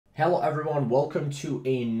Hello everyone, welcome to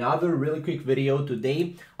another really quick video.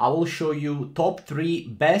 Today I will show you top 3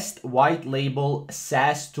 best white label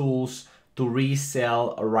SaaS tools to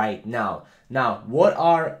resell right now. Now, what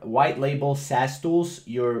are white label SaaS tools?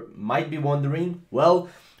 You might be wondering. Well,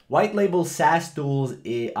 white label SaaS tools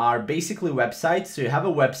are basically websites. So you have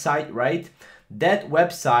a website, right? That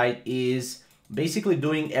website is basically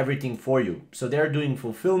doing everything for you. So they're doing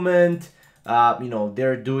fulfillment, they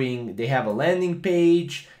have a landing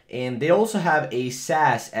page, and they also have a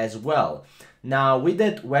SaaS as well. Now with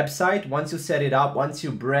that website, once you set it up, once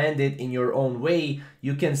you brand it in your own way,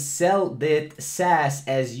 you can sell that SaaS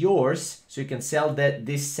as yours. So you can sell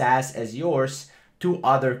this SaaS as yours to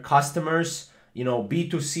other customers,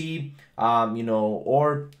 B2C,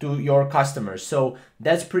 or to your customers. So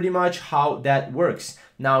that's pretty much how that works.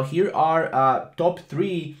 Now here are top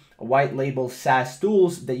 3 white label SaaS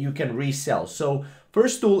tools that you can resell. So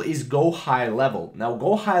first tool is Go High Level. Now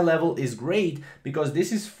Go High Level is great because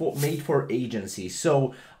this is made for agencies.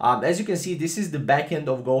 So as you can see, this is the backend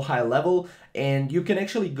of Go High Level, and you can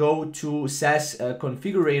actually go to SaaS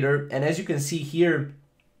configurator, and as you can see here,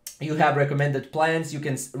 you have recommended plans. You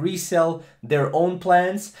can resell their own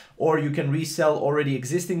plans, or you can resell already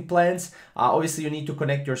existing plans. Obviously, you need to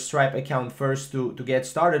connect your Stripe account first to get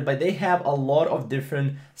started, but they have a lot of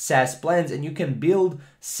different SaaS plans, and you can build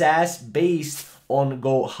SaaS based on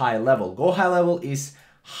Go High Level. Go High Level is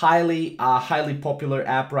highly popular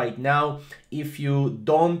app right now. If you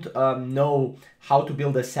don't know how to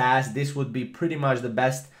build a SaaS, this would be pretty much the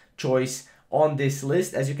best choice on this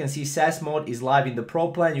list. As you can see, SaaS mode is live in the Pro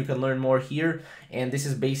plan. You can learn more here, and this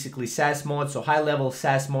is basically SaaS mode. So high level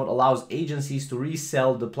SaaS mode allows agencies to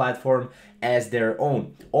resell the platform as their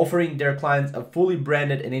own, offering their clients a fully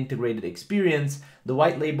branded and integrated experience. The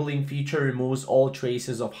white labeling feature removes all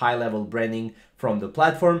traces of high level branding from the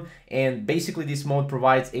platform, and basically this mode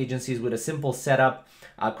provides agencies with a simple setup,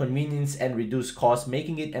 convenience, and reduced costs,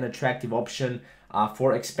 making it an attractive option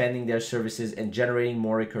for expanding their services and generating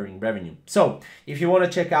more recurring revenue. So if you want to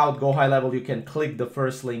check out Go High Level, you can click the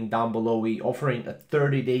first link down below. We offering a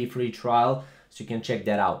 30-day free trial, so you can check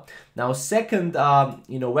that out. Now, second,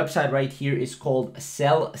 website right here is called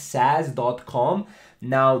sellsaas.com.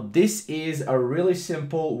 Now, this is a really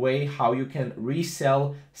simple way how you can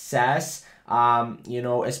resell SaaS.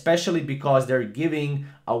 Especially because they're giving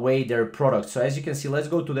away their products. So as you can see, let's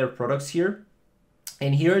go to their products here.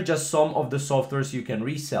 And here are just some of the softwares you can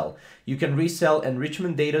resell. You can resell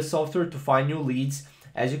enrichment data software to find new leads.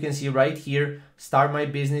 As you can see right here, Start My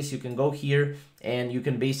Business, you can go here and you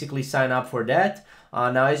can basically sign up for that.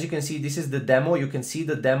 Now, as you can see, this is the demo. You can see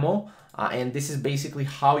the demo, and this is basically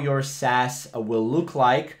how your SaaS will look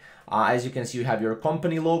like. As you can see, you have your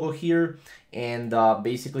company logo here, and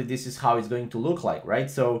basically this is how it's going to look like, right?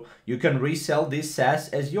 So you can resell this SaaS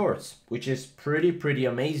as yours, which is pretty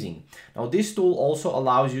amazing. Now, this tool also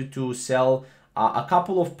allows you to sell a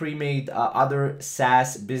couple of pre-made other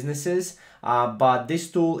SaaS businesses, but this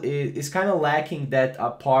tool is kind of lacking that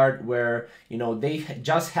part where, they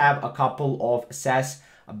just have a couple of SaaS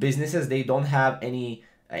businesses. They don't have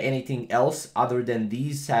anything else other than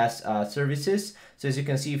these SaaS services. So as you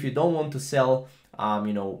can see, if you don't want to sell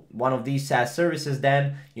one of these SaaS services,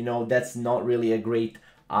 then that's not really a great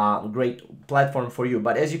platform for you.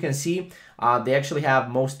 But as you can see, they actually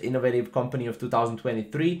have most innovative company of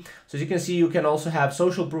 2023. So as you can see, you can also have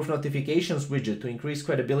social proof notifications widget to increase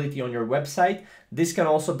credibility on your website. This can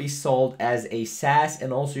also be sold as a SaaS,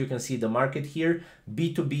 and also you can see the market here,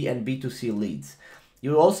 B2B and B2C leads.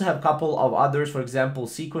 You also have a couple of others, for example,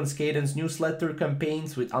 Sequence Cadence newsletter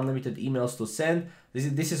campaigns with unlimited emails to send.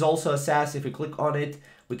 This is also a SaaS. If you click on it,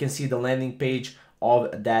 we can see the landing page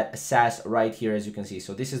of that SaaS right here, as you can see.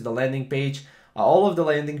 So this is the landing page. All of the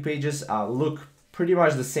landing pages look pretty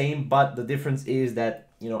much the same, but the difference is that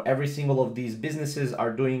every single of these businesses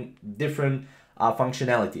are doing different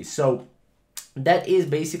functionalities. So that is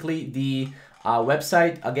basically the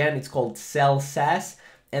website. Again, it's called Sell SaaS.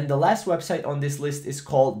 And the last website on this list is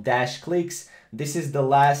called DashClicks. This is the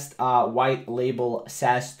last white label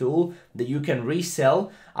SaaS tool that you can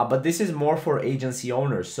resell, but this is more for agency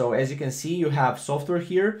owners. So as you can see, you have software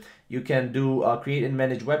here. You can do create and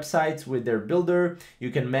manage websites with their builder.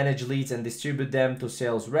 You can manage leads and distribute them to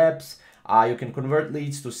sales reps. You can convert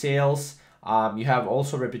leads to sales. You have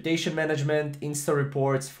also reputation management, Insta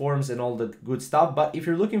reports, forms, and all the good stuff. But if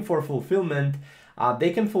you're looking for fulfillment,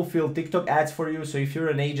 they can fulfill TikTok ads for you. So if you're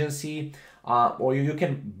an agency, or you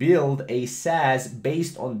can build a SaaS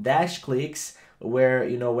based on DashClicks, where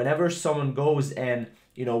whenever someone goes and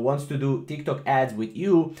wants to do TikTok ads with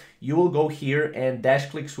you, you will go here and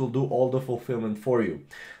DashClicks will do all the fulfillment for you.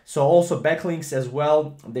 So also backlinks as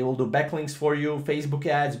well. They will do backlinks for you, Facebook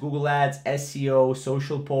ads, Google ads, SEO,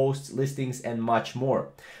 social posts, listings, and much more.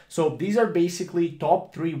 So these are basically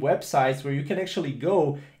top 3 websites where you can actually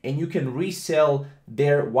go and you can resell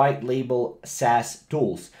their white label SaaS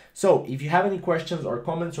tools. So if you have any questions or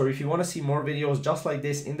comments, or if you want to see more videos just like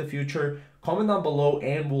this in the future, comment down below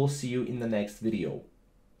and we'll see you in the next video.